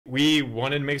We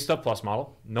wanted to make a Stuff Plus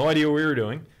model. No idea what we were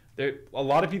doing. A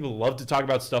lot of people love to talk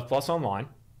about Stuff Plus online,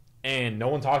 and no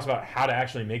one talks about how to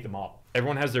actually make the model.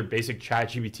 Everyone has their basic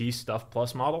ChatGPT Stuff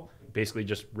Plus model, basically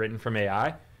just written from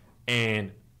AI,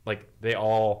 and like they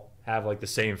all have like the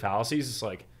same fallacies. It's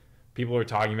like people are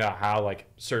talking about how like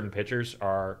certain pitchers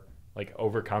are like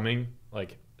overcoming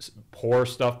like poor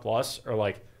Stuff Plus, or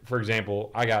like, for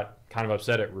example, I got kind of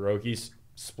upset at Roki's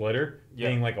splitter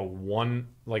being like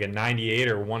a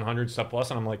 98 or 100 Stuff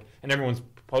Plus, and I'm like, and everyone's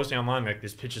posting online like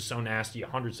this pitch is so nasty,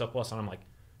 100 Stuff Plus, and I'm like,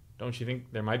 don't you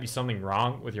think there might be something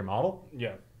wrong with your model?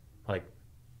 Yeah. Like,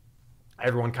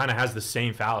 everyone kind of has the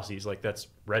same fallacies. Like, that's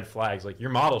red flags. Like, your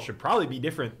model should probably be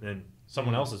different than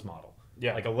someone else's model.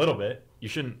 Yeah. Like, a little bit. You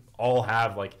shouldn't all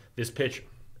have like this pitch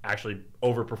actually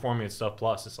overperforming at Stuff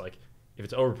Plus. It's like, if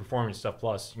it's overperforming at Stuff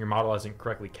Plus, your model hasn't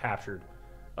correctly captured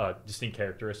a distinct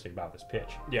characteristic about this pitch,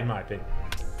 in my opinion.